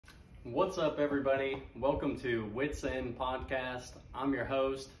What's up, everybody? Welcome to Witts podcast. I'm your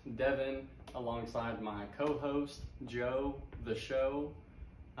host, Devin, alongside my co-host, Joe, the show.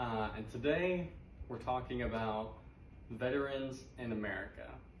 And today we're talking about veterans in America.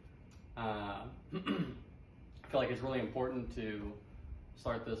 I feel like it's really important to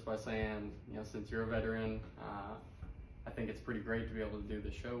start this by saying, since you're a veteran, I think it's pretty great to be able to do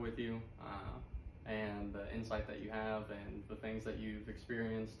the show with you, and the insight that you have and the things that you've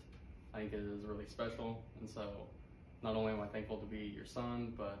experienced. I think it is really special, and so not only am I thankful to be your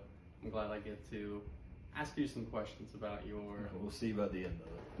son, but I'm glad I get to ask you some questions about We'll see by the end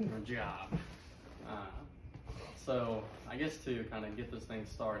of your job. So I guess to kind of get this thing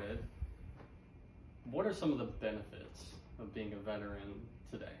started, what are some of the benefits of being a veteran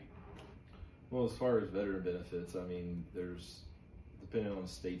today? Well, as far as veteran benefits, I mean, there's, depending on the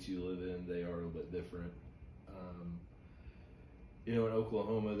states you live in, they are a little bit different. In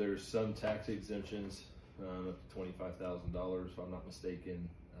Oklahoma, there's some tax exemptions, up to $25,000, if I'm not mistaken.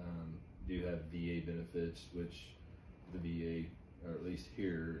 Do have VA benefits, which the VA, or at least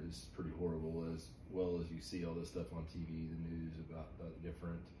here, is pretty horrible, as well as you see all this stuff on TV, the news about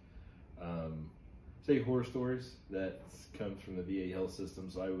different, say, horror stories that comes from the VA health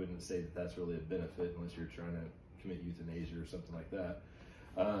system. So I wouldn't say that that's really a benefit unless you're trying to commit euthanasia or something like that.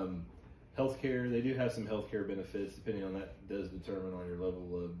 Healthcare, they do have some healthcare benefits, depending on that does determine on your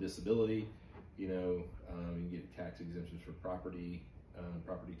level of disability. You can get tax exemptions for property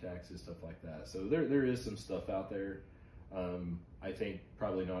taxes, stuff like that. So there is some stuff out there. I think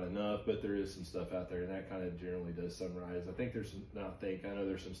probably not enough, but there is some stuff out there, and that kind of generally does summarize. I know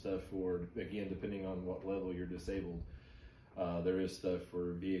there's some stuff for, again, depending on what level you're disabled, there is stuff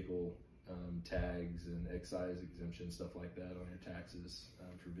for vehicle tags and excise exemptions, stuff like that on your taxes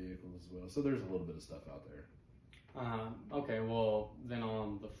for vehicles as well. So there's a little bit of stuff out there. Okay, well, then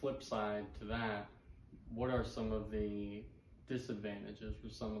on the flip side to that, what are some of the disadvantages or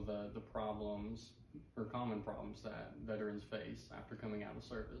some of the problems or common problems that veterans face after coming out of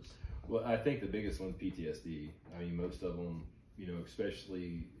service? Well, I think the biggest one's PTSD. I mean, most of them,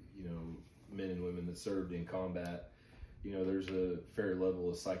 especially, men and women that served in combat, there's a fair level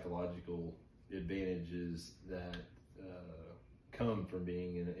of psychological advantages that come from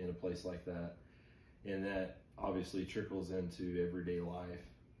being in a place like that. And that obviously trickles into everyday life,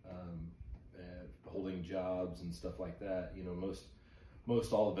 holding jobs and stuff like that.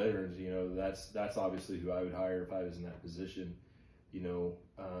 Most all the veterans, that's obviously who I would hire if I was in that position,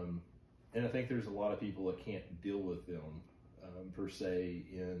 and I think there's a lot of people that can't deal with them per se,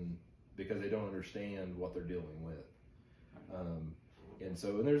 because they don't understand what they're dealing with. And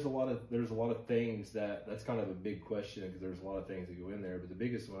there's a lot of things that's kind of a big question, because there's a lot of things that go in there. But the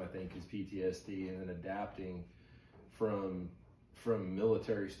biggest one, I think, is PTSD, and then adapting from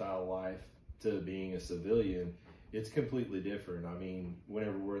military style life to being a civilian. It's completely different. I mean,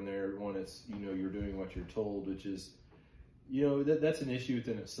 whenever we're in there, it's, you're doing what you're told, which is, that's an issue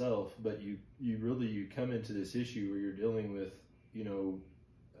within itself. But you come into this issue where you're dealing with,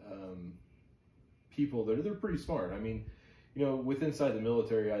 people that they're pretty smart. I mean, inside the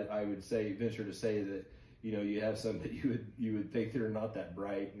military, I would venture to say that, you have some that you would think they're not that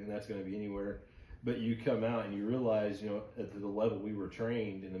bright, and that's going to be anywhere. But you come out and you realize, at the level we were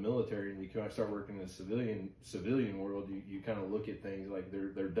trained in the military, and you kind of start working in the civilian world, you kind of look at things like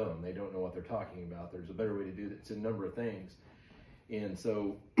they're dumb. They don't know what they're talking about. There's a better way to do it. It's a number of things. And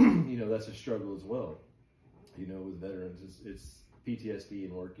so, that's a struggle as well. With veterans, it's PTSD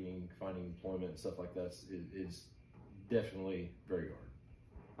and working, finding employment and stuff like that is definitely very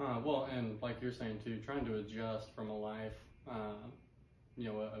hard. Well, and like you're saying too, trying to adjust from a life,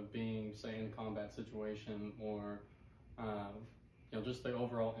 of being, say, in a combat situation, or, just the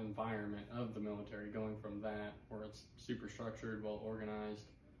overall environment of the military, going from that, where it's super structured, well organized,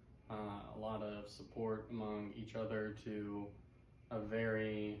 a lot of support among each other, to a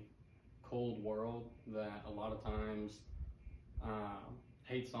very cold world that a lot of times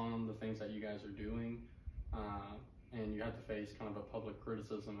hates on the things that you guys are doing, and you have to face kind of a public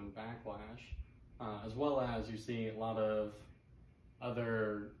criticism and backlash, as well as you see a lot of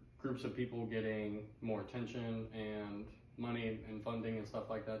other groups of people getting more attention and money and funding and stuff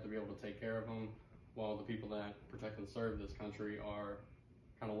like that to be able to take care of them, while the people that protect and serve this country are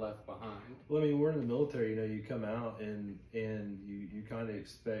kind of left behind. Well, I mean, we're in the military, you come out and you kind of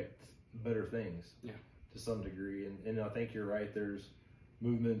expect better things, to some degree. And I think you're right. There's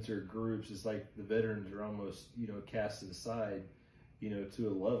movements or groups. It's like the veterans are almost, casted aside, to a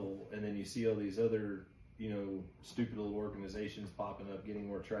level. And then you see all these other, stupid little organizations popping up, getting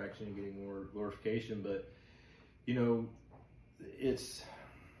more traction, getting more glorification. But, it's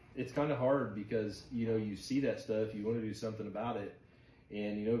it's kind of hard because, you see that stuff, you want to do something about it.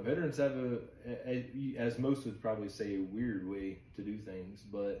 And, veterans have as most would probably say, a weird way to do things.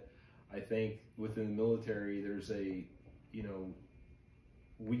 But I think within the military, there's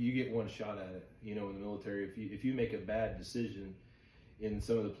you get one shot at it, in the military. If you make a bad decision in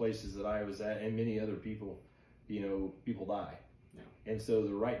some of the places that I was at and many other people, people die. Yeah. And so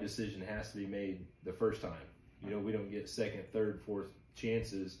the right decision has to be made the first time. We don't get second, third, fourth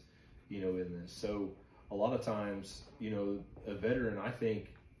chances, in this. So a lot of times, a veteran, I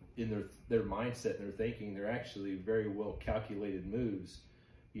think, in their mindset and their thinking, they're actually very well calculated moves,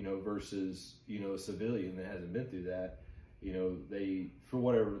 versus, a civilian that hasn't been through that. They, for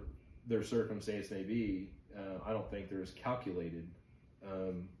whatever their circumstance may be, I don't think they're as calculated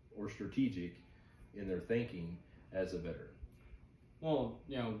or strategic in their thinking as a veteran. Well,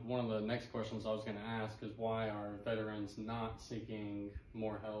 one of the next questions I was going to ask is, why are veterans not seeking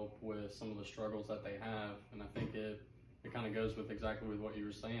more help with some of the struggles that they have? And I think it kind of goes with exactly with what you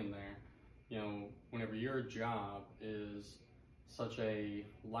were saying there. Whenever your job is such a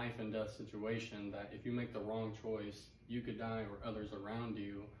life and death situation that if you make the wrong choice, you could die or others around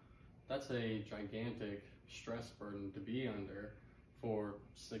you, that's a gigantic stress burden to be under for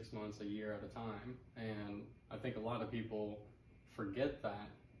 6 months, a year at a time. And I think a lot of people forget that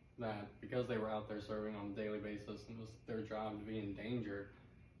because they were out there serving on a daily basis and it was their job to be in danger,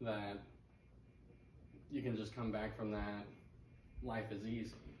 that you can just come back from that, life is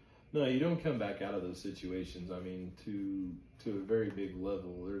easy. No, you don't come back out of those situations. I mean, to a very big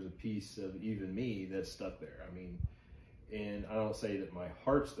level, there's a piece of even me that's stuck there. I mean, and I don't say that my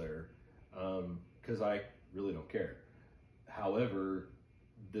heart's there, because I really don't care. However,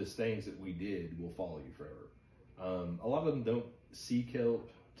 the things that we did will follow you forever. A lot of them don't seek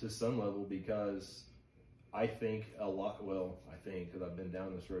help to some level because I think because I've been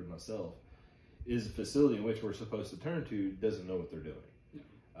down this road myself, is the facility in which we're supposed to turn to doesn't know what they're doing.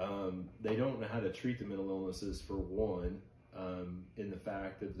 They don't know how to treat the mental illnesses, for one, in the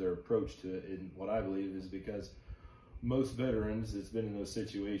fact of their approach to it. And what I believe is because most veterans that's been in those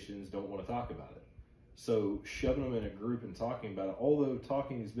situations don't want to talk about it. So shoving them in a group and talking about it, although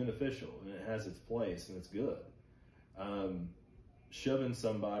talking is beneficial and it has its place and it's good, shoving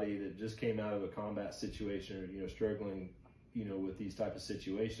somebody that just came out of a combat situation or, struggling, with these type of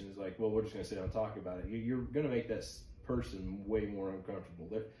situations, like, well, we're just going to sit down and talk about it. You're going to make that person way more uncomfortable.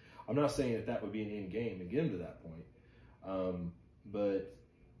 I'm not saying that would be an end game to get them to that point. But,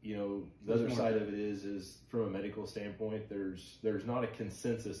 the other side of it is from a medical standpoint, there's not a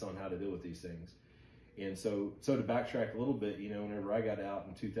consensus on how to deal with these things. And so to backtrack a little bit, whenever I got out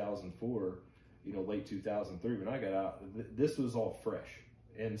in 2004, late 2003, when I got out, this was all fresh.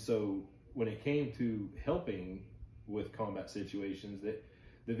 And so when it came to helping with combat situations, that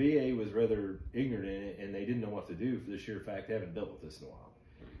the VA was rather ignorant in it, and they didn't know what to do for the sheer fact they haven't dealt with this in a while.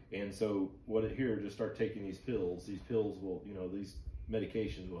 And so just start taking these pills. These pills will, these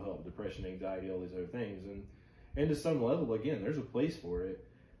medications will help depression, anxiety, all these other things. And to some level, again, there's a place for it,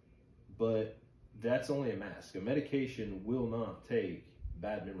 but that's only a mask. A medication will not take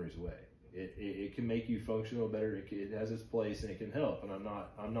bad memories away. It can make you functional better. It has its place and it can help. And I'm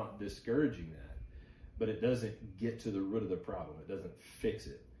not discouraging that, but it doesn't get to the root of the problem. It doesn't fix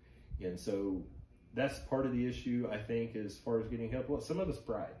it. And so that's part of the issue, I think, as far as getting help. Well, some of us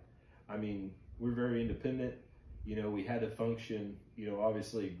pride. I mean, we're very independent. We had to function,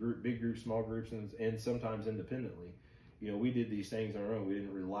 obviously big groups, small groups, and sometimes independently. We did these things on our own. We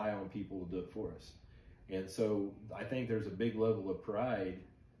didn't rely on people to do it for us. And so I think there's a big level of pride,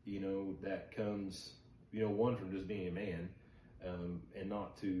 that comes, one, from just being a man, and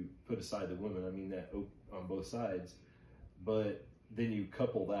not to put aside the women. I mean that on both sides. But then you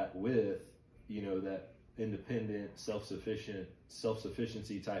couple that with, that independent,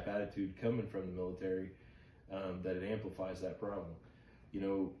 self-sufficiency type attitude coming from the military, that it amplifies that problem.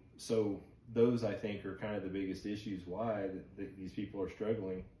 So those, I think, are kind of the biggest issues why these people are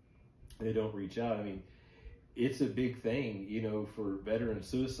struggling. They don't reach out. I mean, it's a big thing, for veteran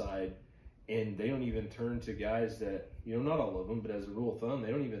suicide, and they don't even turn to guys that, not all of them, but as a rule of thumb, they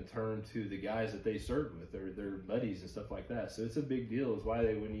don't even turn to the guys that they served with, or their buddies and stuff like that. So it's a big deal, is why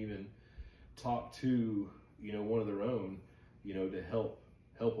they wouldn't even talk to, one of their own, to help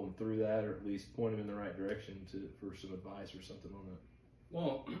them through that, or at least point them in the right direction for some advice or something on that.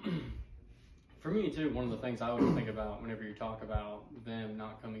 Well, for me too, one of the things I would think about whenever you talk about them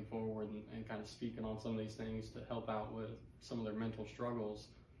not coming forward and kind of speaking on some of these things to help out with some of their mental struggles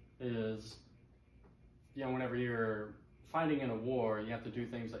is, whenever you're fighting in a war, you have to do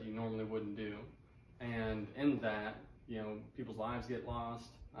things that you normally wouldn't do. And in that, people's lives get lost,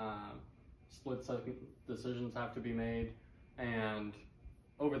 split-second decisions have to be made, and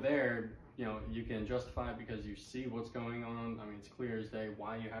over there, you can justify it because you see what's going on. I mean, it's clear as day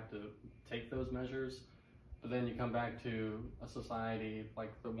why you have to take those measures. But then you come back to a society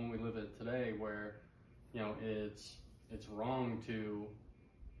like the one we live in today, where it's wrong to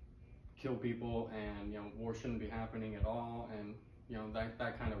kill people, and war shouldn't be happening at all, and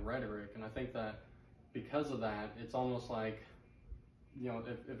that kind of rhetoric. And I think that because of that, it's almost like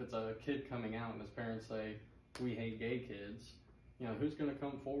if it's a kid coming out and his parents say, "We hate gay kids," who's going to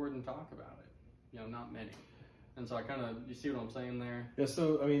come forward and talk about it? Not many. And so you see what I'm saying there? Yeah,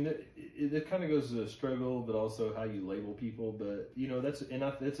 so I mean, it kind of goes to the struggle, but also how you label people. But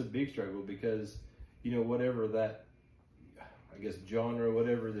that's a big struggle because whatever that, I guess, genre,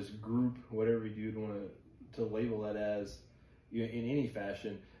 whatever this group, whatever you'd want to label that as, in any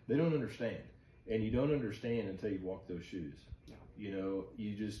fashion, they don't understand, and you don't understand until you walk those shoes.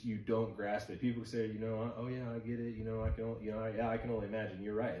 You don't grasp it. People say, oh yeah, I get it. I can only imagine.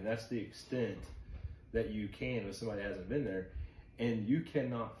 You're right, and that's the extent that you can if somebody hasn't been there, and you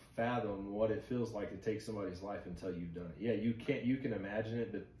cannot fathom what it feels like to take somebody's life until you've done it. Yeah, you can imagine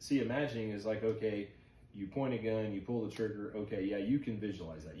it, but see, imagining is like, okay, you point a gun, you pull the trigger, okay, yeah, you can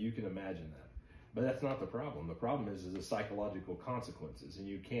visualize that, you can imagine that, but that's not the problem. The problem is the psychological consequences, and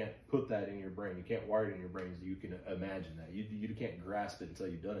you can't put that in your brain. You can't wire it in your brain so you can imagine that. You can't grasp it until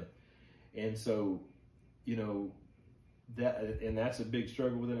you've done it, and so that's a big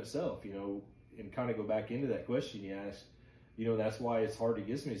struggle within itself. And kind of go back into that question you asked, that's why it's hard to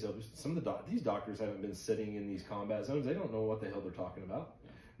get some of these. Some of these doctors haven't been sitting in these combat zones. They don't know what the hell they're talking about.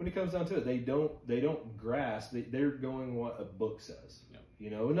 Yeah. When it comes down to it, they don't grasp. They're going what a book says.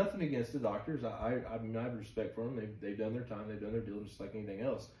 Yeah. Nothing against the doctors. I have respect for them. They've done their time. They've done their deal just like anything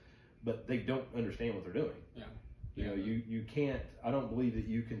else. But they don't understand what they're doing. Yeah. You can't. I don't believe that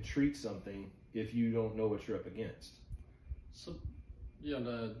you can treat something if you don't know what you're up against. So.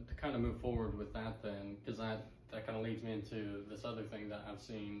 To kind of move forward with that then, because that kind of leads me into this other thing that I've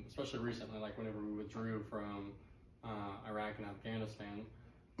seen, especially recently, like whenever we withdrew from Iraq and Afghanistan,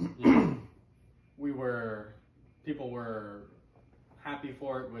 people were happy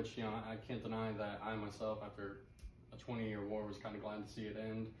for it, which, I can't deny that I myself, after a 20-year war, was kind of glad to see it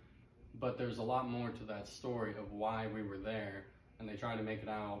end. But there's a lot more to that story of why we were there, and they try to make it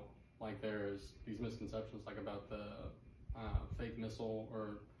out like there's these misconceptions, like about the fake missile,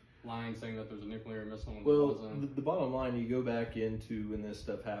 or lying saying that there's a nuclear missile and well, the bottom line, you go back into when this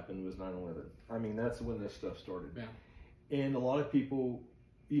stuff happened was 9/11. I mean, that's when this stuff started. Yeah. And a lot of people,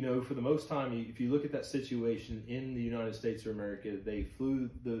 for the most time, if you look at that situation in the United States of America, they flew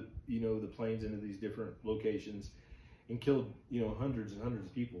the planes into these different locations and killed, hundreds and hundreds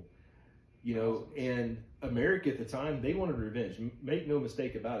of people. And America at the time, they wanted revenge. Make no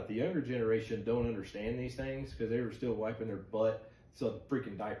mistake about it. The younger generation don't understand these things because they were still wiping their butt, so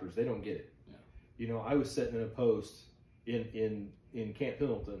freaking diapers. They don't get it. Yeah. I was sitting in a post in Camp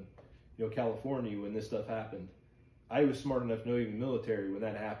Pendleton, California, when this stuff happened. I was smart enough to know, even military, when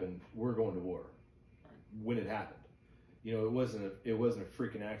that happened, we're going to war. Right. When it happened, it wasn't a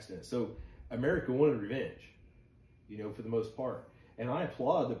freaking accident. So America wanted revenge, for the most part. And I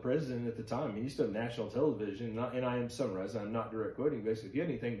applaud the president at the time. I mean, he stood on national television, and I am summarizing, I'm not direct quoting, basically, if you have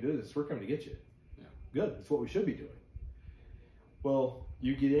anything to do with this, we're coming to get you. Yeah. Good, that's what we should be doing. Well,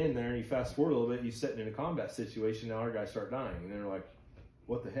 you get in there and you fast forward a little bit, you're sitting in a combat situation, now our guys start dying. And they're like,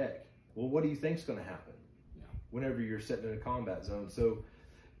 what the heck? Well, what do you think's going to happen whenever you're sitting in a combat zone? So,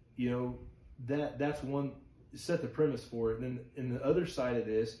 that's one, set the premise for it. And then in the other side of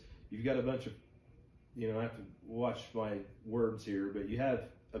this, you've got a bunch of, I have to watch my words here, but you have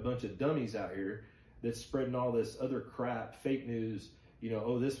a bunch of dummies out here that's spreading all this other crap, fake news,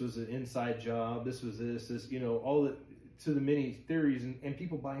 this was an inside job, this was this, all the, to the many theories, and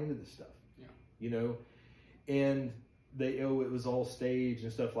people buy into this stuff. Yeah. And they, it was all staged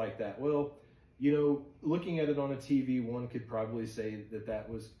and stuff like that. Well, looking at it on a TV, one could probably say that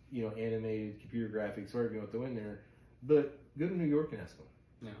was, animated, computer graphics, whatever you want to throw in there, but go to New York and ask them.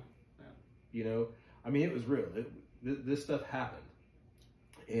 Yeah. I mean, it was real. This stuff happened.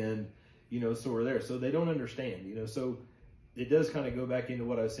 And, so we're there. So they don't understand, so it does kind of go back into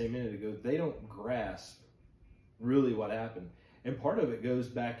what I was saying a minute ago. They don't grasp really what happened. And part of it goes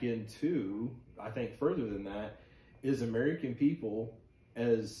back into, I think further than that, is American people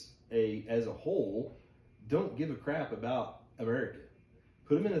as a whole don't give a crap about America.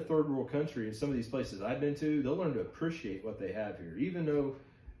 Put them in a third world country, in some of these places I've been to, they'll learn to appreciate what they have here, even though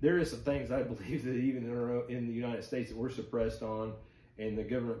there is some things I believe that even in the United States that we're suppressed on, and the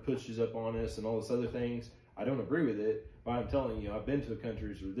government pushes up on us and all this other things. I don't agree with it, But I'm telling you, I've been to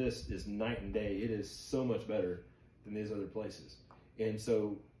countries where this is night and day. It is so much better than these other places. And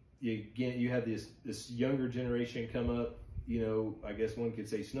so you have this younger generation come up. I guess one could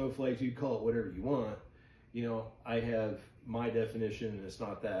say snowflakes. You call it whatever you want. I have my definition, and it's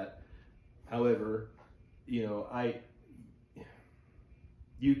not that. However,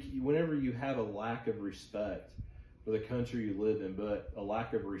 whenever you have a lack of respect for the country you live in, but a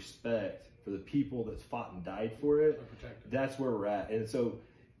lack of respect for the people that's fought and died for it, that's where we're at. And so,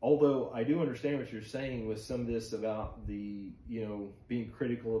 although I do understand what you're saying with some of this about the, being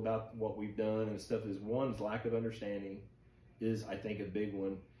critical about what we've done and stuff, is one's lack of understanding is, I think, a big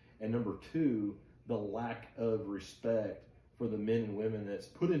one. And number two, the lack of respect for the men and women that's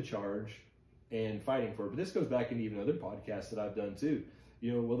put in charge and fighting for it. But this goes back into even other podcasts that I've done too.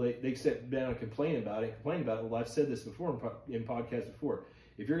 They sit down and complain about it. Well, I've said this before in podcasts before.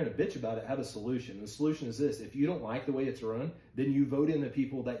 If you're going to bitch about it, have a solution. The solution is this: if you don't like the way it's run, then you vote in the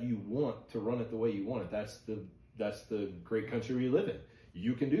people that you want to run it the way you want it. That's the great country we live in.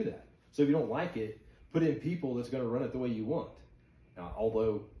 You can do that. So if you don't like it, put in people that's going to run it the way you want. Now,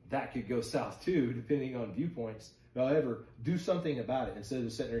 although that could go south too, depending on viewpoints. However, do something about it instead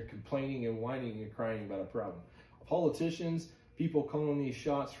of sitting there complaining and whining and crying about a problem. Politicians, people calling these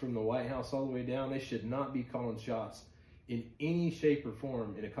shots from the White House all the way down, they should not be calling shots in any shape or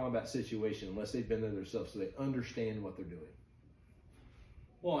form in a combat situation unless they've been there themselves, so they understand what they're doing.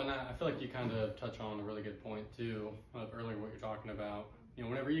 Well, and I feel like you kind of touch on a really good point too, earlier what you're talking about.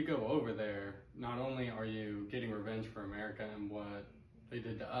 Whenever you go over there, not only are you getting revenge for America and what they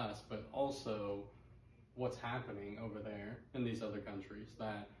did to us, but also what's happening over there in these other countries,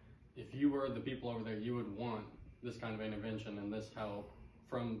 that if you were the people over there, you would want this kind of intervention and this help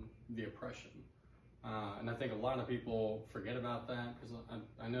from the oppression. And I think a lot of people forget about that, because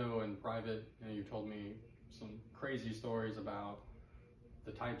I know in private, you told me some crazy stories about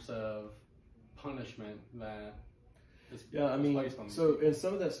the types of punishment that is placed on so people. And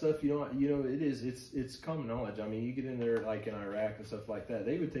some of that stuff, it's common knowledge. I mean, you get in there like in Iraq and stuff like that,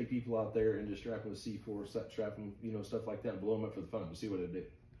 they would take people out there and just strap them with C4, strap them, stuff like that, and blow them up for the fun of it, see what it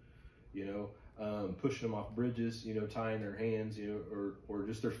did. Pushing them off bridges, tying their hands, or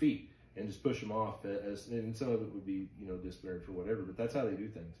just their feet, and just push them off. And some of it would be, disciplinary for whatever, but that's how they do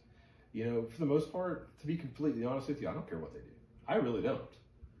things. For the most part, to be completely honest with you, I don't care what they do. I really don't.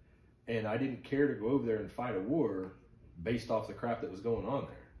 And I didn't care to go over there and fight a war based off the crap that was going on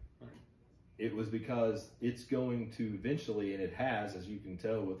there. Right. It was because it's going to eventually, and it has, as you can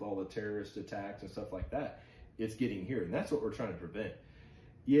tell with all the terrorist attacks and stuff like that, it's getting here. And that's what we're trying to prevent.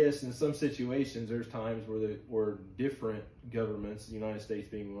 Yes, in some situations, there's times where different governments, the United States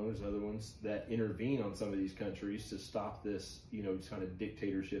being one, there's other ones that intervene on some of these countries to stop this, kind of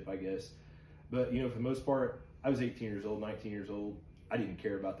dictatorship, I guess. But, for the most part, I was 18 years old, 19 years old. I didn't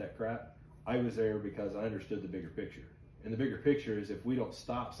care about that crap. I was there because I understood the bigger picture. And the bigger picture is, if we don't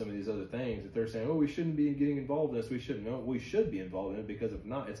stop some of these other things, if they're saying, oh, we shouldn't be getting involved in this, we shouldn't. No, we should be involved in it, because if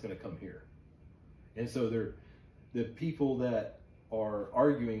not, it's going to come here. And so the people that are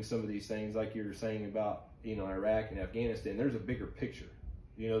arguing some of these things, like you were saying about, Iraq and Afghanistan, there's a bigger picture.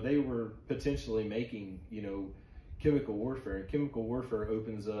 They were potentially making, chemical warfare, and chemical warfare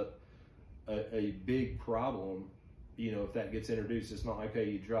opens up a big problem. If that gets introduced, it's not like, hey,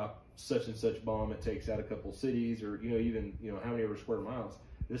 you drop such and such bomb, it takes out a couple cities, or even how many ever square miles.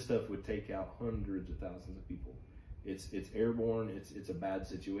 This stuff would take out hundreds of thousands of people. It's airborne. It's a bad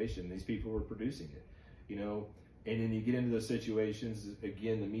situation. These people were producing it, And then you get into those situations,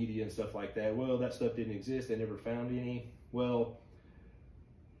 again, the media and stuff like that. Well, that stuff didn't exist. They never found any. Well,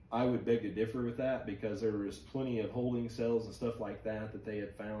 I would beg to differ with that, because there was plenty of holding cells and stuff like that they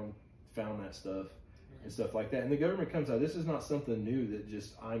had found that stuff and stuff like that. And the government comes out. This is not something new that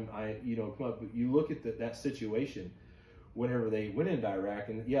just come up. But you look at that situation whenever they went into Iraq,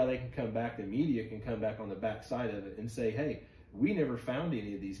 and yeah, they can come back. The media can come back on the backside of it and say, hey, we never found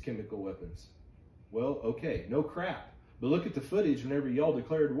any of these chemical weapons. Well, okay, no crap. But look at the footage whenever y'all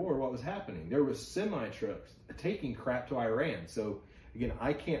declared war, what was happening. There was semi-trucks taking crap to Iran. So, again,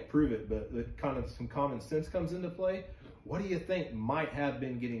 I can't prove it, but some common sense comes into play. What do you think might have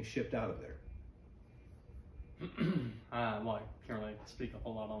been getting shipped out of there? Well, I can't really speak a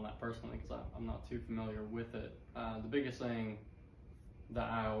whole lot on that personally, because I'm not too familiar with it. The biggest thing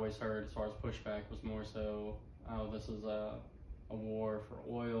that I always heard as far as pushback was more so, this is a war for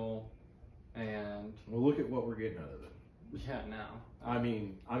oil. And well, look at what we're getting out of it. Yeah, now. I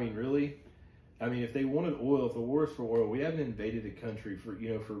mean, really. I mean, if they wanted oil, if the war is for oil, we haven't invaded a country for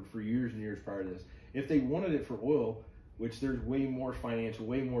years and years prior to this. If they wanted it for oil, which there's way more financial,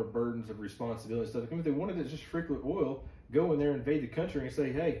 way more burdens of responsibility and stuff. I mean, if they wanted to just strictly oil, go in there, invade the country, and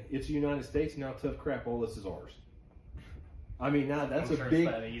say, hey, it's the United States, now tough crap, all this is ours. I mean, now that's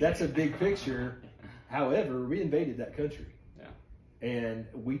a big picture. However, we invaded that country. Yeah. And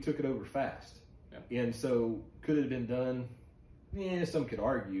we took it over fast. Yeah. And so could it have been done? Yeah, some could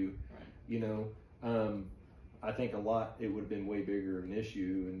argue. Right. You know, I think it would have been way bigger of an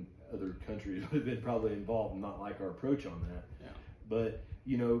issue, and other countries would have been probably involved, not like our approach on that. Yeah. But,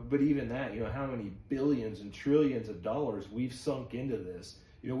 you know, even that, you know, how many billions and trillions of dollars we've sunk into this.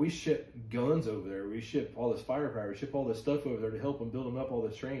 You know, we ship guns over there. We ship all this firepower. We ship all this stuff over there to help them build them up, all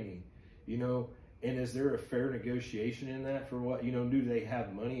this training. You know, and is there a fair negotiation in that for what, you know, do they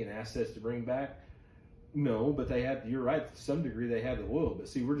have money and assets to bring back? No, but they have, you're right, to some degree they have the oil. But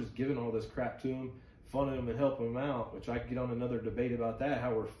see, we're just giving all this crap to them, funding them and helping them out, which I could get on another debate about that,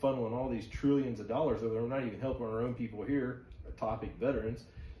 how we're funneling all these trillions of dollars over there. We're not even helping our own people here, our topic veterans.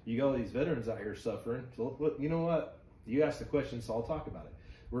 You got all these veterans out here suffering. So, look, you know what? You asked the question, so I'll talk about it.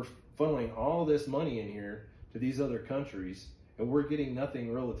 We're funneling all this money in here to these other countries, and we're getting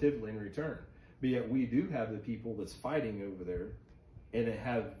nothing relatively in return. But yet we do have the people that's fighting over there, and it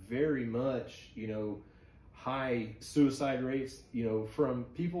have very much, you know, high suicide rates, you know, from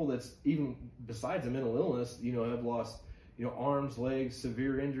people that's even besides a mental illness, you know, have lost, you know, arms, legs,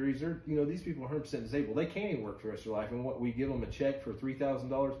 severe injuries, or, you know, these people are 100% disabled. They can't even work for the rest of their life. And what we give them a check for $3,000,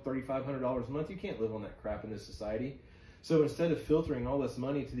 $3,500 a month, you can't live on that crap in this society. So instead of filtering all this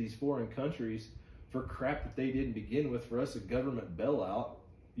money to these foreign countries for crap that they didn't begin with, for us a government bailout,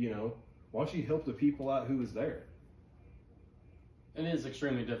 you know, why don't you help the people out who was there? It is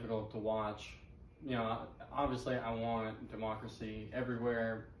extremely difficult to watch. You know, obviously I want democracy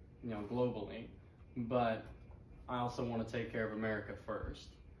everywhere, you know, globally, but I also want to take care of America first.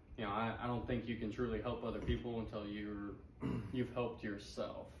 You know, I don't think you can truly help other people until you've helped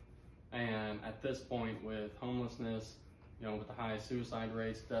yourself. And at this point, with homelessness, you know, with the high suicide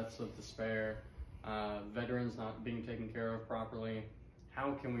rates, deaths of despair, veterans not being taken care of properly,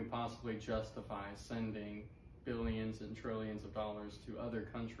 how can we possibly justify sending billions and trillions of dollars to other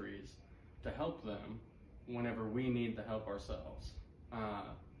countries to help them whenever we need the help ourselves?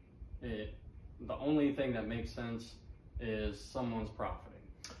 The only thing that makes sense is someone's profiting.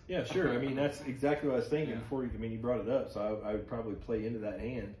 Yeah, sure. I mean, that's exactly what I was thinking before. You brought it up, so I would probably play into that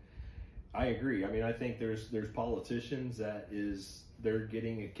hand. I agree. I mean, I think there's politicians they're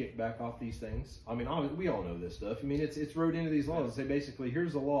getting a kickback off these things. I mean, we all know this stuff. I mean, it's wrote into these laws and say basically,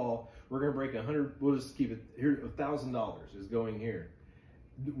 here's the law. We're going to break 100. We'll just keep it here. $1,000 is going here.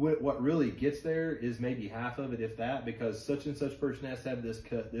 What really gets there is maybe half of it, if that, because such and such person has to have this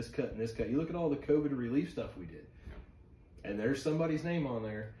cut, and this cut. You look at all the COVID relief stuff we did, and there's somebody's name on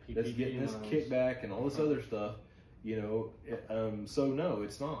there that's getting this kickback and all this other stuff. You know, so no,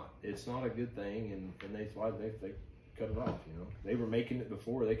 it's not. It's not a good thing, and that's why they cut it off. You know, they were making it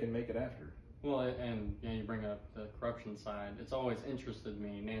before; they can make it after. Well, and you know, you bring up the corruption side. It's always interested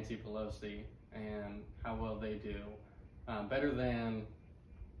me, Nancy Pelosi, and how well they do, better than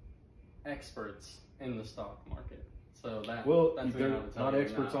experts in the stock market. So that's they're not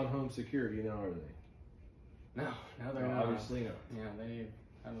experts on home security, now, are they? No, they're not. Obviously not. Yeah, they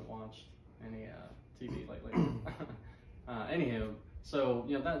haven't watched any TV lately. Anywho, so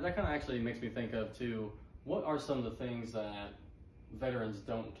you know that kind of actually makes me think of too. What are some of the things that veterans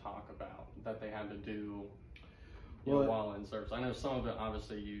don't talk about that they had to do while in service? I know some of it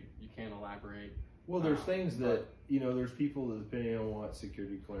obviously you can't elaborate. Well, there's things that, you know, there's people that, depending on what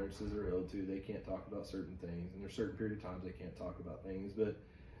security clearances are held to, they can't talk about certain things, and there's certain period of times they can't talk about things. But,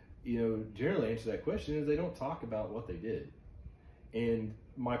 you know, generally answer that question is they don't talk about what they did. And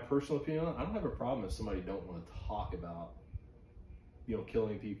my personal opinion, I don't have a problem if somebody don't want to talk about, you know,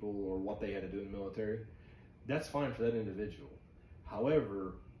 killing people or what they had to do in the military. That's fine for that individual.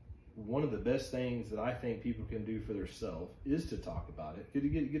 However, one of the best things that I think people can do for themselves is to talk about it,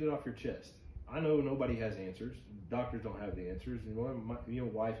 get it off your chest. I know nobody has answers. Doctors don't have the answers. You know,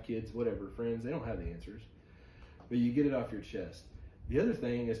 wife, kids, whatever, friends, they don't have the answers. But you get it off your chest. The other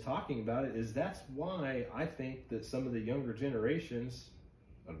thing is talking about it is that's why I think that some of the younger generations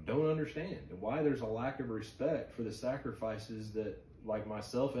don't understand and why there's a lack of respect for the sacrifices that, like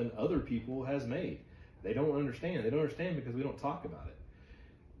myself and other people, has made. They don't understand. They don't understand because we don't talk about it.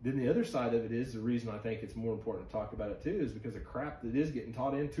 Then the other side of it is the reason I think it's more important to talk about it too is because of crap that is getting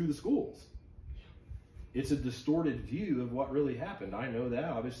taught into the schools. It's a distorted view of what really happened. I know that,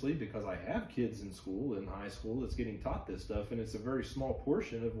 obviously, because I have kids in school, in high school, that's getting taught this stuff, and it's a very small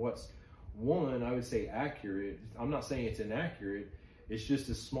portion of what's, one, I would say accurate. I'm not saying it's inaccurate. It's just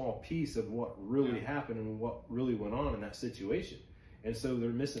a small piece of what really happened and what really went on in that situation. And so they're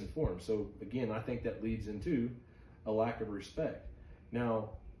misinformed. So again, I think that leads into a lack of respect. Now,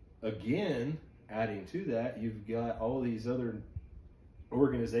 again, adding to that, you've got all these other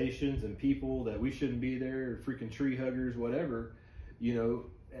organizations and people that we shouldn't be there, freaking tree huggers, whatever,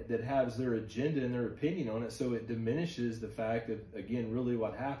 that has their agenda and their opinion on it. So it diminishes the fact of, again, really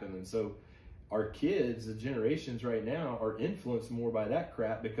what happened. And so our kids, the generations right now, are influenced more by that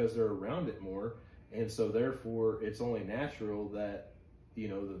crap because they're around it more. And so therefore it's only natural that,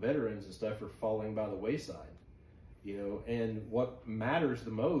 the veterans and stuff are falling by the wayside, and what matters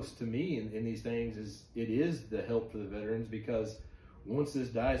the most to me in these things is it is the help for the veterans, because once this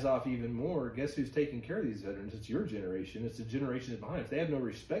dies off even more, guess who's taking care of these veterans? It's your generation. It's the generations behind. If they have no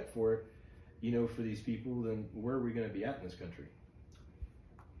respect for it, for these people, then where are we going to be at in this country?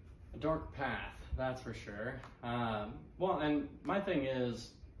 A dark path, that's for sure. Well, and my thing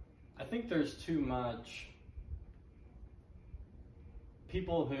is, I think there's too much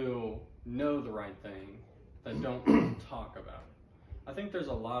people who know the right thing that don't talk about it. I think there's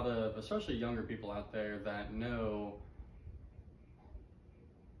a lot of, especially younger people out there, that know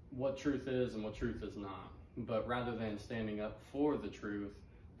what truth is and what truth is not. But rather than standing up for the truth,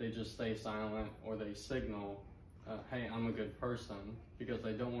 they just stay silent, or they signal, hey, I'm a good person, because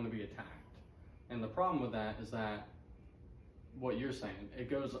they don't want to be attacked. And the problem with that is that, what you're saying, it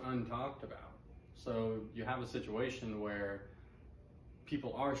goes untalked about. So you have a situation where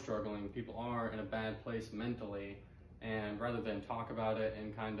people are struggling, people are in a bad place mentally, and rather than talk about it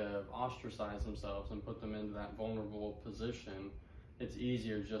and kind of ostracize themselves and put them into that vulnerable position, it's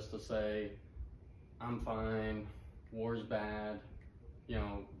easier just to say, I'm fine, war's bad.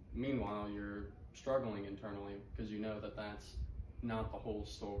 Meanwhile, you're struggling internally because you know that that's not the whole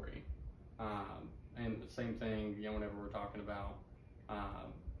story. And the same thing, whenever we're talking about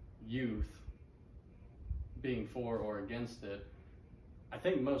youth being for or against it, I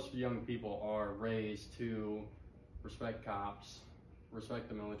think most young people are raised to respect cops, respect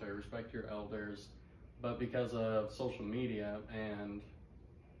the military, respect your elders, but because of social media and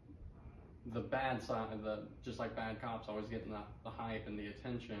the bad side, just like bad cops always getting the hype and the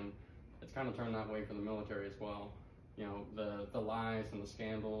attention, it's kind of turned that way for the military as well. The lies and the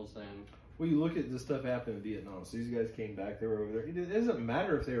scandals. And well, you look at the stuff happened in Vietnam. So these guys came back, they were over there. It doesn't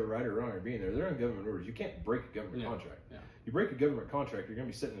matter if they were right or wrong or being there. They're on government orders. You can't break a government contract. Yeah. You break a government contract, you're going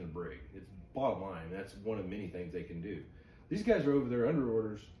to be sitting in a brig. It's bottom line. That's one of many things they can do. These guys are over there under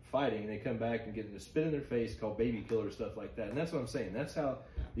orders fighting, and they come back and get the spit in their face, called baby killer, stuff like that. And that's what I'm saying. That's how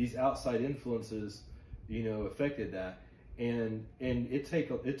these outside influences, affected that. And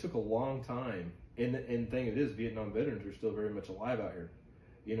it took a long time. And the thing it is, Vietnam veterans are still very much alive out here,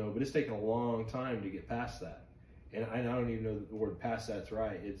 but it's taken a long time to get past that. And I don't even know that the word past that's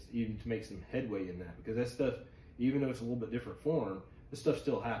right. It's even to make some headway in that, because that stuff, even though it's a little bit different form, this stuff's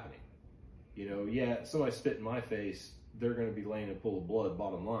still happening. If somebody spit in my face, they're going to be laying in a pool of blood,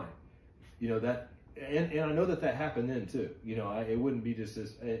 bottom line. That, and I know that happened then too. It wouldn't be just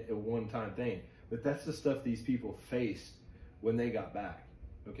this a one-time thing, but that's the stuff these people faced when they got back.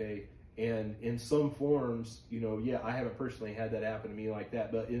 Okay. And in some forms, I haven't personally had that happen to me like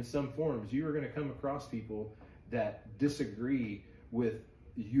that, but in some forms, you are going to come across people that disagree with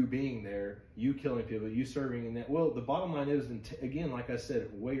you being there, you killing people, you serving in that. Well, the bottom line is, again, like I said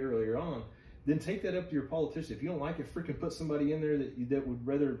way earlier on, then take that up to your politician. If you don't like it, freaking put somebody in there that would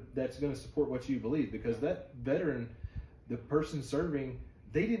rather, that's going to support what you believe, because that veteran, the person serving,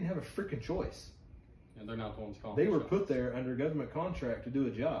 they didn't have a freaking choice. And they're not the ones calling. They were put there under government contract to do a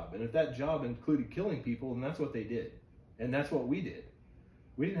job. And if that job included killing people, then that's what they did. And that's what we did.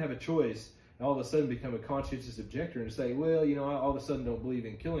 We didn't have a choice and all of a sudden become a conscientious objector and say, well, I all of a sudden don't believe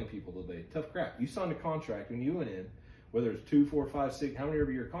in killing people today. Tough crap. You signed a contract when you went in, whether it's 2, 4, 5, 6, how many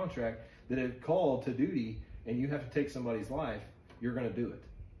ever your contract, that it called to duty and you have to take somebody's life, you're going to do it.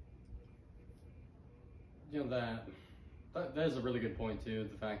 That is a really good point too.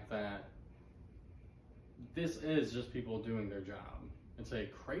 The fact that this is just people doing their job. It's a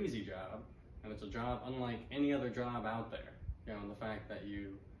crazy job, and it's a job unlike any other job out there. And the fact that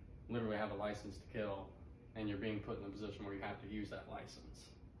you literally have a license to kill, and you're being put in a position where you have to use that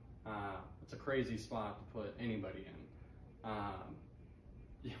license. It's a crazy spot to put anybody in.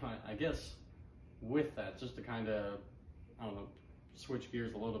 I guess with that, just to kind of, switch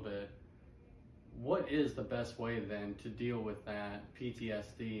gears a little bit, what is the best way then to deal with that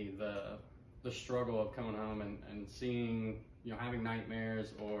PTSD, the struggle of coming home and seeing, having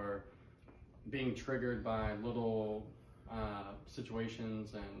nightmares or being triggered by little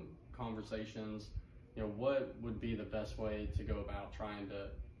situations and conversations? what would be the best way to go about trying to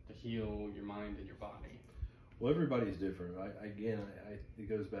heal your mind and your body? Well, everybody's different. It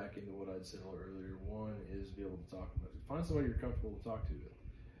goes back into what I'd said earlier. One is be able to talk about it. Find somebody you're comfortable to talk to.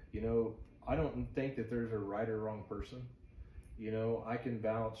 I don't think that there's a right or wrong person. I can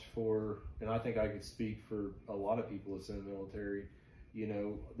vouch for, and I think I could speak for a lot of people that's in the military.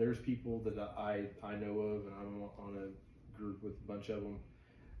 There's people that I know of, and I'm on a group with a bunch of them.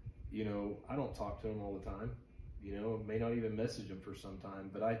 I don't talk to them all the time. May not even message them for some time.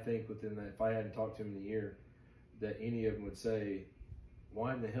 But I think within that, if I hadn't talked to them in a year, that any of them would say,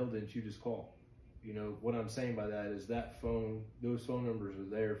 why in the hell didn't you just call? What I'm saying by that is those phone numbers are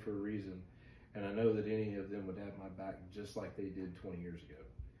there for a reason. And I know that any of them would have my back just like they did 20 years ago.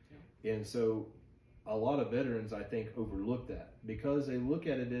 Yeah. And so a lot of veterans, I think, overlook that because they look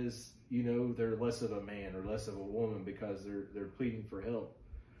at it as, they're less of a man or less of a woman because they're pleading for help.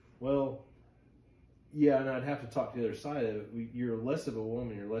 Well, yeah, and I'd have to talk to the other side of it. You're less of a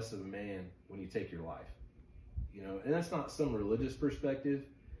woman, you're less of a man when you take your life. And that's not some religious perspective,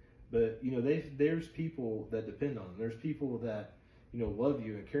 but, there's people that depend on them. There's people that, love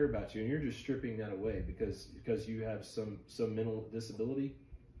you and care about you, and you're just stripping that away because you have some mental disability.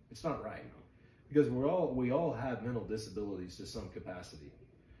 It's not right. Because we all have mental disabilities to some capacity.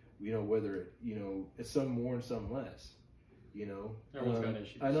 Whether it's some more and some less. Everyone's got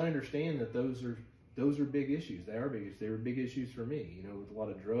issues. And I understand that those are big issues. They are big issues. They were big issues for me, with a lot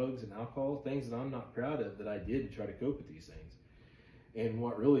of drugs and alcohol, things that I'm not proud of that I did to try to cope with these things. And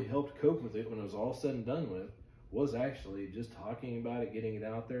what really helped cope with it when it was all said and done with was actually just talking about it, getting it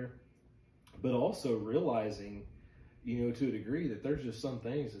out there, but also realizing, to a degree that there's just some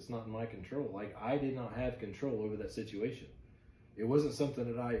things that's not in my control. Like I did not have control over that situation. It wasn't something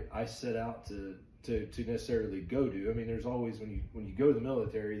that I set out to necessarily go to. I mean, there's always, when you go to the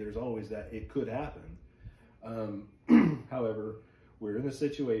military, there's always that it could happen. However, we're in the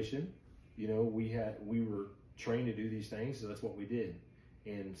situation, we were trained to do these things, so that's what we did.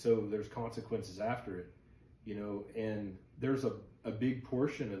 And so there's consequences after it, and there's a big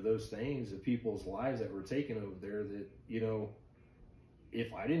portion of those things of people's lives that were taken over there that,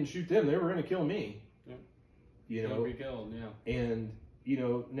 if I didn't shoot them, they were going to kill me. Yeah. Be killed, yeah. And,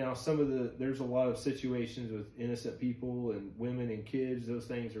 now there's a lot of situations with innocent people and women and kids. Those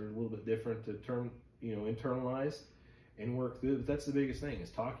things are a little bit different to internalize and work through. But that's the biggest thing, is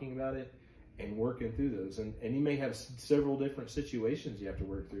talking about it and working through those. And you may have several different situations you have to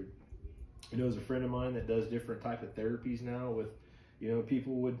work through. There's a friend of mine that does different type of therapies now with,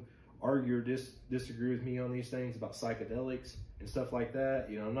 people would argue or disagree with me on these things about psychedelics and stuff like that.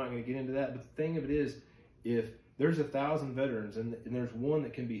 I'm not going to get into that. But the thing of it is, if there's 1,000 veterans and there's one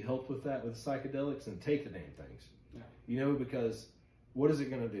that can be helped with that with psychedelics, and take the damn things. Yeah. Because what is it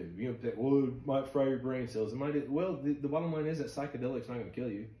going to do? It might fry your brain cells. It might. Well, the bottom line is that psychedelic's not going to kill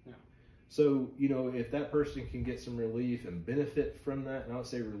you. Yeah. So, if that person can get some relief and benefit from that, and I don't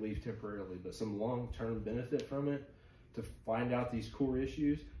say relief temporarily, but some long-term benefit from it to find out these core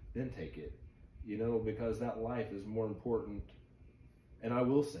issues, then take it. Because that life is more important. And I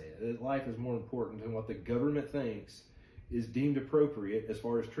will say it, that life is more important than what the government thinks is deemed appropriate as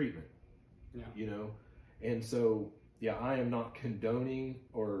far as treatment. Yeah. And so, yeah, I am not condoning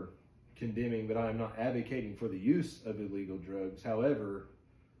or condemning, but I am not advocating for the use of illegal drugs. However,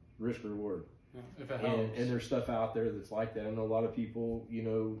 risk reward. Yeah, if it helps. And there's stuff out there that's like that. I know a lot of people,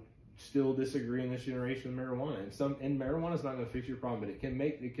 still disagree in this generation with marijuana. And marijuana is not going to fix your problem, but it can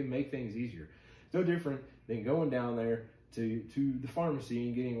make things easier. It's no different than going down there to the pharmacy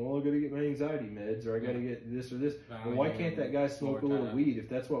and getting, I got to get my anxiety meds, or I got to get this or this. Well, why can't that guy smoke a little weed if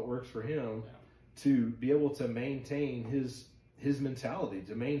that's what works for him, to be able to maintain his mentality,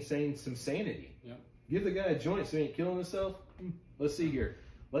 to maintain some sanity? Yeah. Give the guy a joint so he ain't killing himself. Let's see here.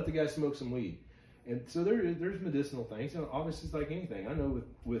 Let the guy smoke some weed. And so there's medicinal things. Obviously, it's like anything. I know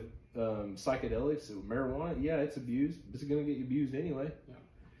with psychedelics, so marijuana, yeah, it's abused. It's going to get you abused anyway. Yeah.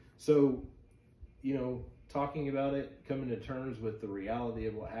 So, talking about it, coming to terms with the reality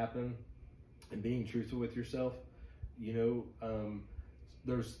of what happened, and being truthful with yourself.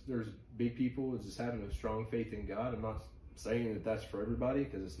 There's big people just having a strong faith in God. I'm not saying that that's for everybody,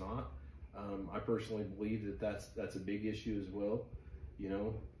 because it's not. I personally believe that that's a big issue as well.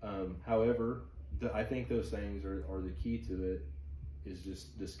 However, I think those things are the key to it, is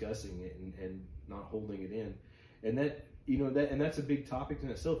just discussing it and not holding it in. And that's a big topic in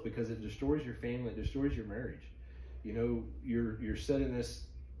itself, because it destroys your family, it destroys your marriage. You're set in this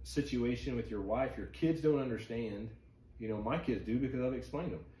situation with your wife. Your kids don't understand. My kids do, because I've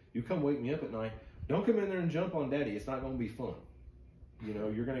explained them. You come wake me up at night, don't come in there and jump on daddy. It's not going to be fun.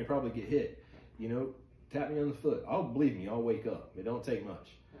 You're going to probably get hit. tap me on the foot. Believe me, I'll wake up. It don't take much.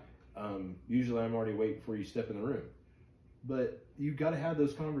 Usually I'm already awake before you step in the room. But you got to have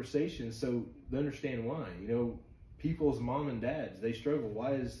those conversations so they understand why. You know, people's mom and dads, they struggle.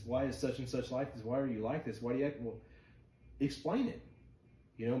 Why is such and such like this? Why are you like this? Why do you act? Well, explain it.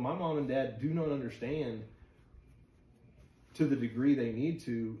 You know, my mom and dad do not understand to the degree they need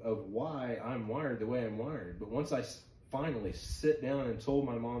to of why I'm wired the way I'm wired. But once I finally sit down and told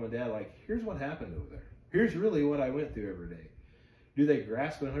my mom and dad, like, here's what happened over there. Here's really what I went through every day. Do they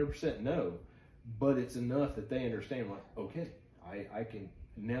grasp it 100%? No. But it's enough that they understand, like, okay, I can,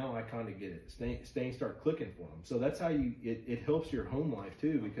 now I kind of get it. Things start clicking for them. So that's how it helps your home life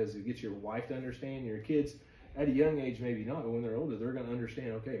too, because it gets your wife to understand, your kids at a young age, maybe not, but when they're older, they're going to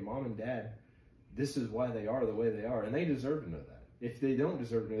understand, okay, mom and dad, this is why they are the way they are. And they deserve to know that. If they don't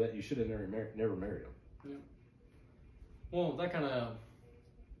deserve to know that, you should have never married them. Yeah. Well, that kind of,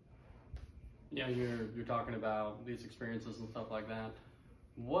 you know, you're talking about these experiences and stuff like that.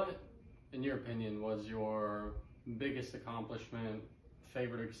 What, in your opinion, was your biggest accomplishment,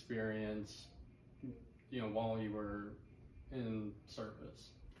 favorite experience, you know, while you were in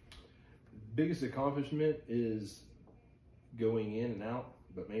service? Biggest accomplishment is going in and out,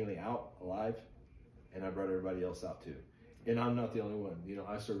 but mainly out alive, and I brought everybody else out too. And I'm not the only one. You know,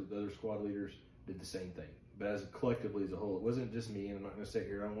 I served the other squad leaders, did the same thing. But as collectively as a whole, it wasn't just me, and I'm not going to sit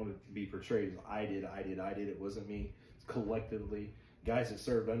here, I don't want to be portrayed as I did. It wasn't me. It's collectively. Guys that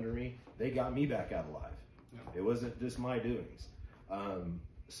served under me, they got me back out alive. Yeah. It wasn't just my doings.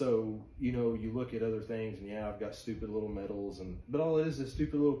 So, you know, you look at other things, and yeah, I've got stupid little medals, but all it is a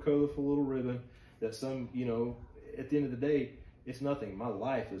stupid little colorful little ribbon that some, you know, at the end of the day, it's nothing. My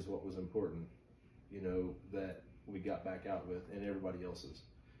life is what was important, you know, that we got back out with, and everybody else's,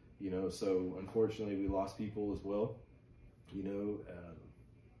 you know. So unfortunately, we lost people as well, you know.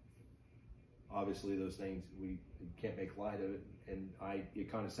 Obviously, those things, we can't make light of it, and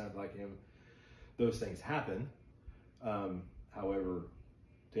it kind of sounds like him. Those things happen. However,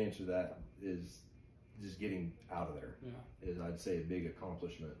 to answer that is just getting out of there. Yeah. Is, I'd say, a big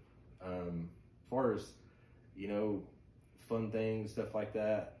accomplishment. As far as, you know, fun things, stuff like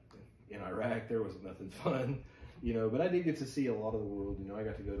that, in Iraq, there was nothing fun, you know, but I did get to see a lot of the world. You know, I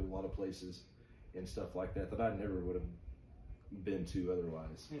got to go to a lot of places and stuff like that I never would have been to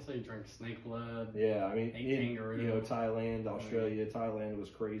otherwise. So you drank snake blood. Yeah, I mean, kangaroo. You know, Thailand, Australia. Thailand was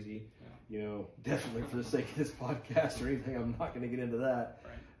crazy. Yeah. You know, definitely for the sake of this podcast or anything, I'm not going to get into that.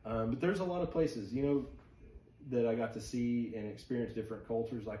 Right. But there's a lot of places, you know, that I got to see and experience different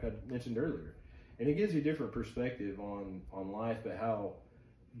cultures, like I mentioned earlier, and it gives you a different perspective on life, but how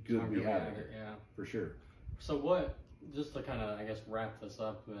good we have it. Yeah, for sure. So what? Just to kind of, I guess, wrap this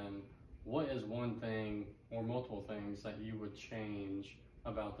up, then, what is one thing or multiple things that you would change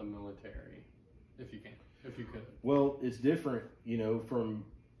about the military, if you could? Well, it's different, you know, from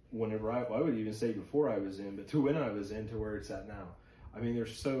whenever I would even say before I was in, but to when I was in, to where it's at now. I mean,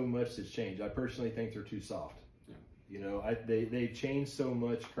 there's so much that's changed. I personally think they're too soft. Yeah. You know, they changed so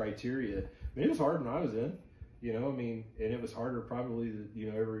much criteria. I mean, it was hard when I was in, you know, I mean, and it was harder probably,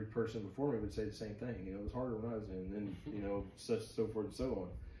 you know, every person before me would say the same thing. You know, it was harder when I was in, and then, you know, so forth and so on.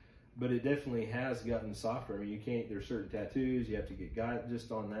 But it definitely has gotten softer. I mean, there's certain tattoos, you have to get guided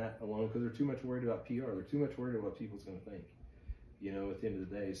just on that alone, because they're too much worried about PR. They're too much worried about what people's going to think, you know, at the end of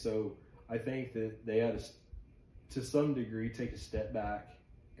the day. So I think that they ought to some degree, take a step back,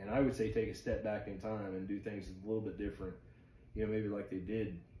 and I would say take a step back in time and do things a little bit different, you know, maybe like they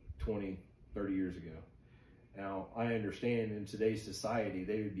did 20, 30 years ago. Now, I understand in today's society,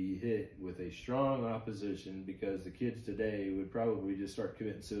 they would be hit with a strong opposition, because the kids today would probably just start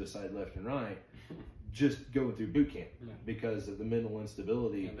committing suicide left and right, just going through boot camp, because of the mental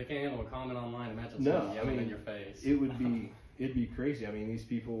instability. Yeah, they can't handle a comment online. Imagine someone yelling in your face. It'd be crazy. I mean, these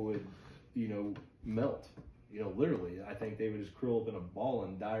people would, you know, melt. You know, literally, I think they would just curl up in a ball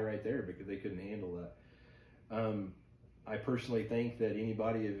and die right there, because they couldn't handle that. I personally think that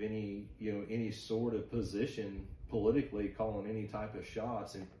anybody of any sort of position politically, calling any type of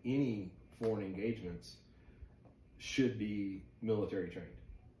shots in any foreign engagements, should be military trained,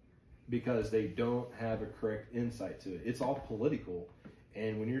 because they don't have a correct insight to it. It's all political.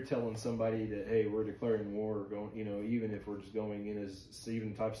 And when you're telling somebody that, hey, we're declaring war, or going, you know, even if we're just going in as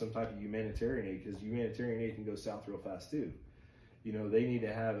some type of humanitarian aid, because humanitarian aid can go south real fast too. You know, they need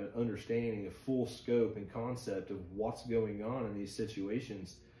to have an understanding, a full scope and concept of what's going on in these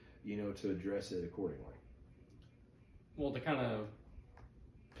situations, you know, to address it accordingly. Well, to kind of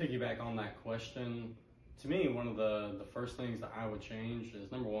piggyback on that question, to me, one of the first things that I would change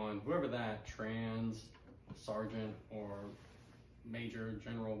is, number one, whoever that trans sergeant or major,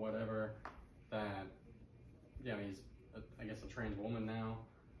 general, whatever, that he's, I guess, a trans woman now.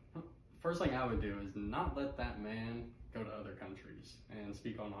 First thing I would do is not let that man go to other countries and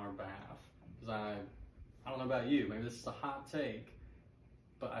speak on our behalf. Because I don't know about you, maybe this is a hot take,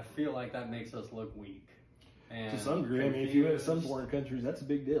 but I feel like that makes us look weak. And to some degree, I mean, if you went to some foreign countries, that's a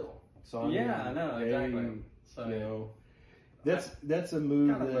big deal. So I know, exactly. So that's a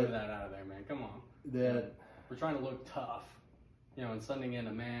move gotta move that out of there, man. Come on. That we're trying to look tough, and sending in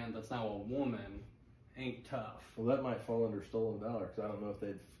a man that's now a woman ain't tough. Well, that might fall under stolen valor, because I don't know if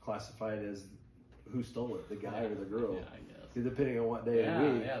they'd classify it as who stole it, the guy or the girl. Yeah, I guess. Depending on what day of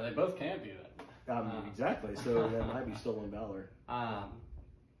the week. Yeah, they both can't be that. Exactly. So that might be stolen valor.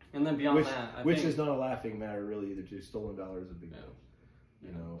 And then beyond that, which is not a laughing matter really either. Too, stolen valor is a big deal.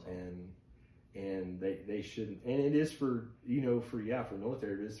 And they shouldn't. And it is for for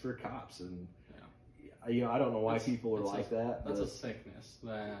military. It is for cops, and I don't know why people are like that. That's a sickness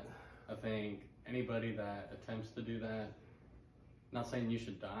that I think anybody that attempts to do that. Not saying you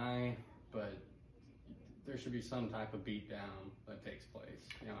should die, but there should be some type of beat down that takes place.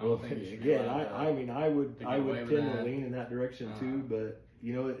 I don't think I would tend to lean in that direction too, but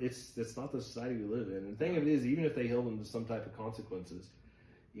it's not the society we live in. And the thing of it is, even if they held them to some type of consequences,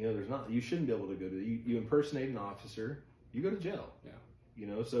 you shouldn't be able to go to you impersonate an officer, you go to jail.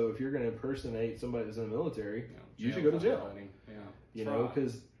 Yeah. So if you're going to impersonate somebody that's in the military, you should go to jail.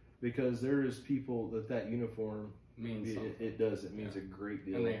 Because there is people that uniform means it does. It means a great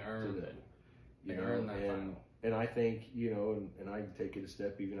deal. And they earned it. They earned that title. And I think, and I take it a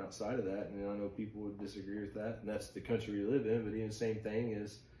step even outside of that, and I know people would disagree with that, and that's the country we live in, but even the same thing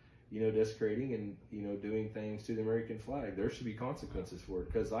is, desecrating and, doing things to the American flag. There should be consequences for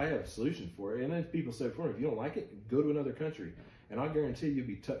it, because I have a solution for it. And then people say for me, if you don't like it, go to another country. And I guarantee you'll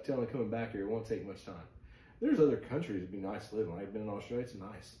be tuck-tailing coming back here. It won't take much time. There's other countries that'd be nice to live in. I've been in Australia, it's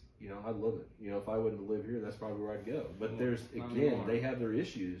nice. I'd love it. If I wouldn't live here, that's probably where I'd go. But they have their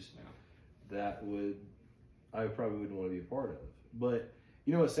issues that I probably wouldn't want to be a part of. But,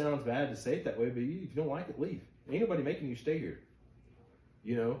 it sounds bad to say it that way, but if you don't like it, leave. Ain't nobody making you stay here.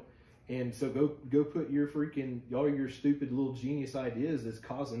 And so go put your all your stupid little genius ideas that's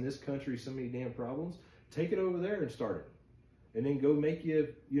causing this country so many damn problems, take it over there and start it. And then go make your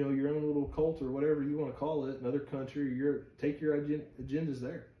own little cult or whatever you want to call it, another country, take your agendas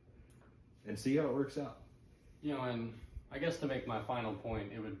there. And see how it works out. And I guess to make my final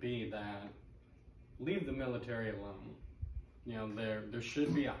point, it would be that leave the military alone. There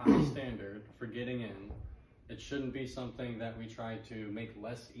should be a high standard for getting in. It shouldn't be something that we try to make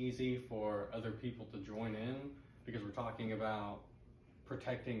less easy for other people to join in, because we're talking about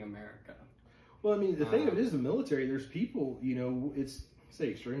protecting America. Well, I mean, the thing of it is, the military, there's people, it's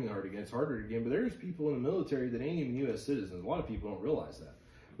extremely hard again, it's harder again, but there's people in the military that ain't even U.S. citizens. A lot of people don't realize that.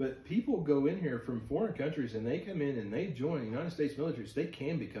 But people go in here from foreign countries and they come in and they join the United States military, so they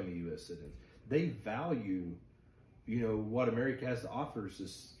can become a U.S. citizen. They value, what America has to offer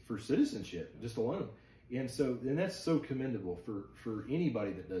for citizenship, just alone. And that's so commendable for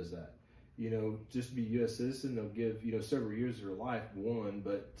anybody that does that. Just to be a U.S. citizen, they'll give, several years of their life,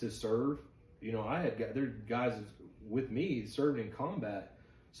 but to serve, there are guys with me served in combat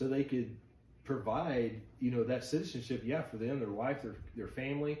so they could provide, that citizenship, for them, their wife, their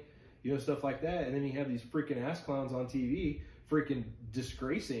family, stuff like that. And then you have these freaking ass clowns on TV freaking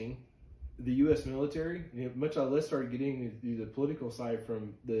disgracing the U.S. military. Much less started getting the political side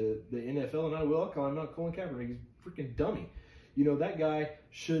from the NFL, and I'm not Colin Kaepernick. He's a freaking dummy. That guy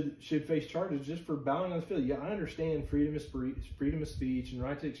should face charges just for bowing on the field. Yeah, I understand freedom of speech and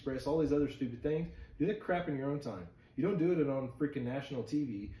right to express, all these other stupid things. Do that crap in your own time. You don't do it on freaking national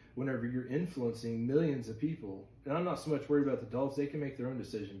TV whenever you're influencing millions of people. And I'm not so much worried about the adults. They can make their own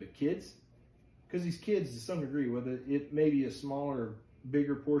decision. But kids, because these kids to some degree, whether it may be a smaller,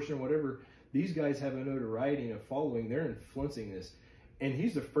 bigger portion, whatever, these guys have a notoriety and a following. They're influencing this. And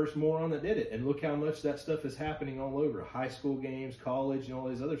he's the first moron that did it. And look how much that stuff is happening all over. High school games, college, and all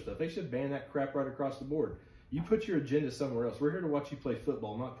these other stuff. They should ban that crap right across the board. You put your agenda somewhere else. We're here to watch you play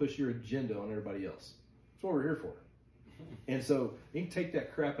football, not push your agenda on everybody else. That's what we're here for. And so you can take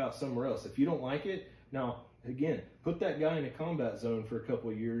that crap out somewhere else. If you don't like it, now, again, put that guy in a combat zone for a couple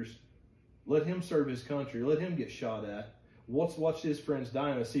of years. Let him serve his country. Let him get shot at. Let's watch his friends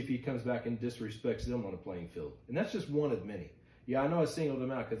die and see if he comes back and disrespects them on a playing field. And that's just one of many. Yeah, I know I singled him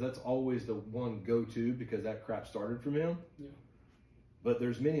out because that's always the one go-to because that crap started from him. Yeah. But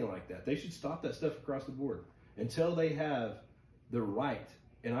there's many like that. They should stop that stuff across the board until they have the right.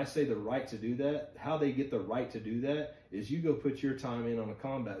 And I say the right to do that. How they get the right to do that is you go put your time in on a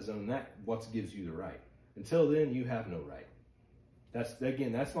combat zone. That what gives you the right. Until then, you have no right.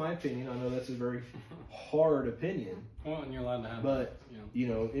 that's my opinion. I know that's a very hard opinion. Well, and you're allowed to have But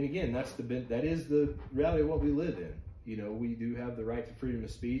that, and again, that is the reality of what we live in. We do have the right to freedom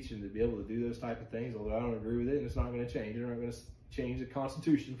of speech and to be able to do those type of things. Although I don't agree with it, and it's not going to change. They're not going to change the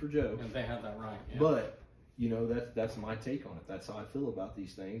Constitution for Joe. And they have that right. Yeah. But that's my take on it. That's how I feel about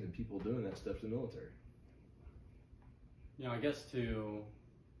these things and people doing that stuff to the military. I guess to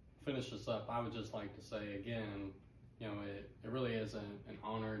finish this up, I would just like to say again, it really is an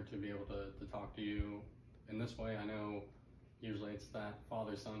honor to be able to talk to you in this way. I know usually it's that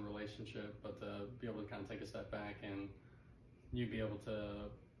father-son relationship, but to be able to kind of take a step back and you be able to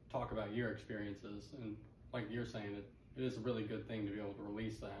talk about your experiences, and like you're saying, it is a really good thing to be able to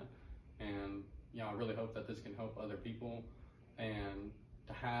release that. And I really hope that this can help other people, and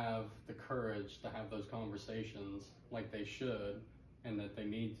to have the courage to have those conversations like they should and that they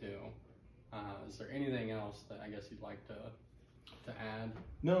need to. Is there anything else that I guess you'd like to add?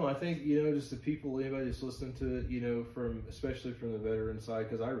 No, I think, just the people, anybody that's listening to it, especially from the veteran side,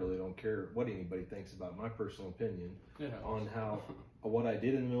 because I really don't care what anybody thinks about my personal opinion on what I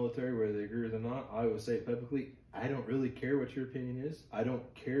did in the military, whether they agree with it or not. I would say it publicly, I don't really care what your opinion is. I don't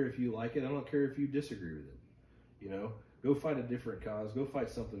care if you like it. I don't care if you disagree with it. Go fight a different cause. Go fight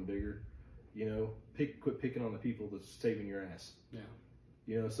something bigger. Quit picking on the people that's saving your ass.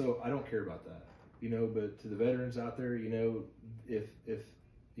 Yeah. So I don't care about that. But to the veterans out there, if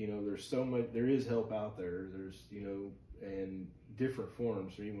there's so much, there is help out there. There's, and different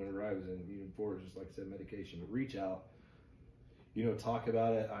forms. Even whenever I was in before, just like I said, medication. But reach out. Talk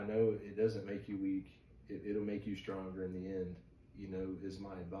about it. I know it doesn't make you weak. It'll make you stronger in the end. Is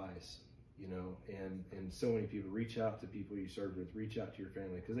my advice. And so many people, reach out to people you serve with, reach out to your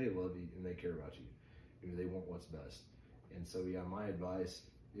family, because they love you and they care about you. They want what's best. And so, my advice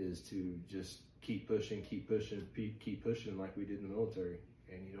is to just keep pushing like we did in the military.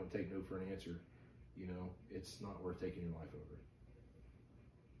 And you don't take no for an answer. It's not worth taking your life over.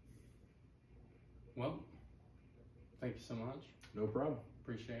 Well, thank you so much. No problem.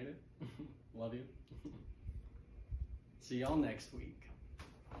 Appreciate it. Love you. See y'all next week.